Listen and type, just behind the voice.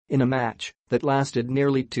In a match that lasted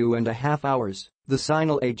nearly 2.5 hours, the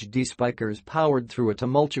Cignal HD Spikers powered through a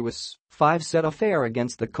tumultuous 5-set affair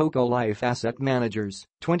against the Cocolife Asset Managers,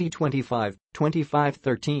 20-25,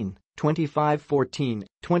 25-13, 25-14,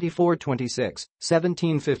 24-26,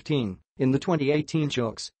 17-15, in the 2018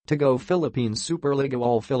 Chooks to Go-Philippine Superliga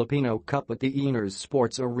All-Filipino Cup at the Ynares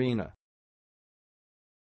Sports Arena.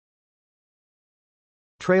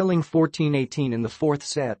 Trailing 14-18 in the fourth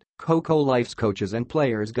set, Cocolife's coaches and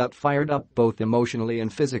players got fired up both emotionally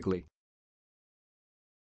and physically.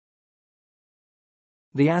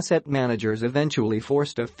 The Asset Managers eventually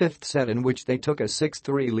forced a fifth set in which they took a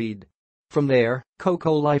 6-3 lead. From there,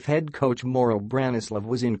 Cocolife head coach Moro Branislav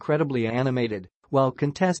was incredibly animated while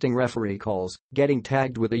contesting referee calls, getting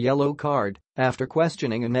tagged with a yellow card after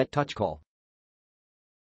questioning a net touch call.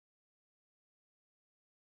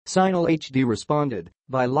 Cignal HD responded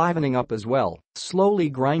by livening up as well, slowly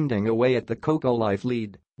grinding away at the Cocolife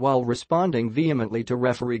lead while responding vehemently to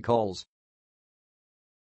referee calls.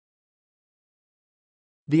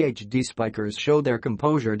 The HD Spikers showed their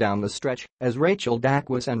composure down the stretch as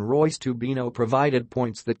Daquis and Royse Tubino provided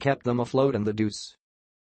points that kept them afloat in the deuce.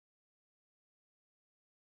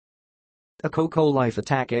 A Cocolife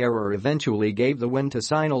attack error eventually gave the win to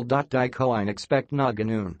Cignal. Daquis expect na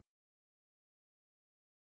ganoon.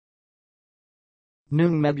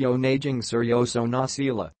 Nung medyo naging seryoso na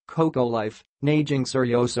sila, Cocolife, naging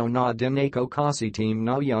seryoso na din ako kasi team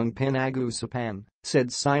na yung pinag-usapan, said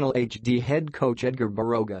Cignal HD head coach Edgar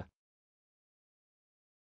Baroga.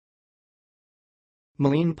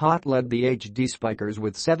 Maline Pot led the HD Spikers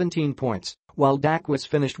with 17 points, while Daquis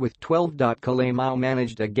finished with 12. Calamao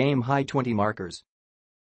managed a game-high 20 markers.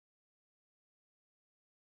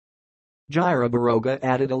 Jaira Baroga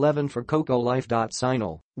added 11 for Cocolife.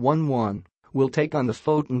 Cignal, 1-1. Will take on the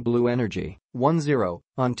Fontainebleau Energy, 1-0,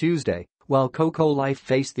 on Tuesday, while Cocolife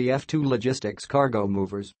faced the F2 Logistics Cargo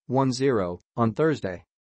Movers, 1-0, on Thursday.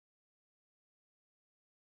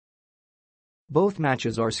 Both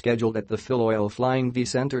matches are scheduled at the Philoil Flying V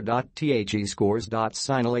Center. The scores.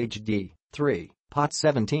 Cignal HD, 3, Pot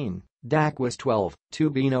 17, Daquis 12,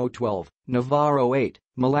 Tubino 12, Navarro 8,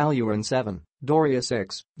 Malaluran 7, Doria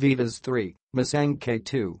 6, Vivas 3, Masangke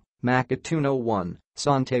 2, Makatuno 1,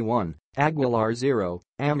 Sante 1, Aguilar 0,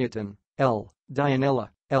 Amutan, L, Dianella,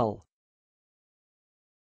 L.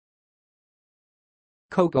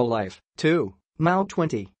 Cocolife, 2, Mao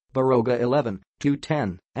 20, Baroga 11,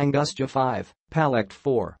 2-10, Angustia 5, Palect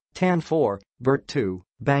 4, Tan 4, Bert 2,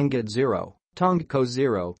 Bangad 0, Tongco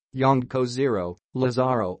 0, Yongco 0,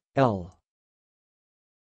 Lazaro, L.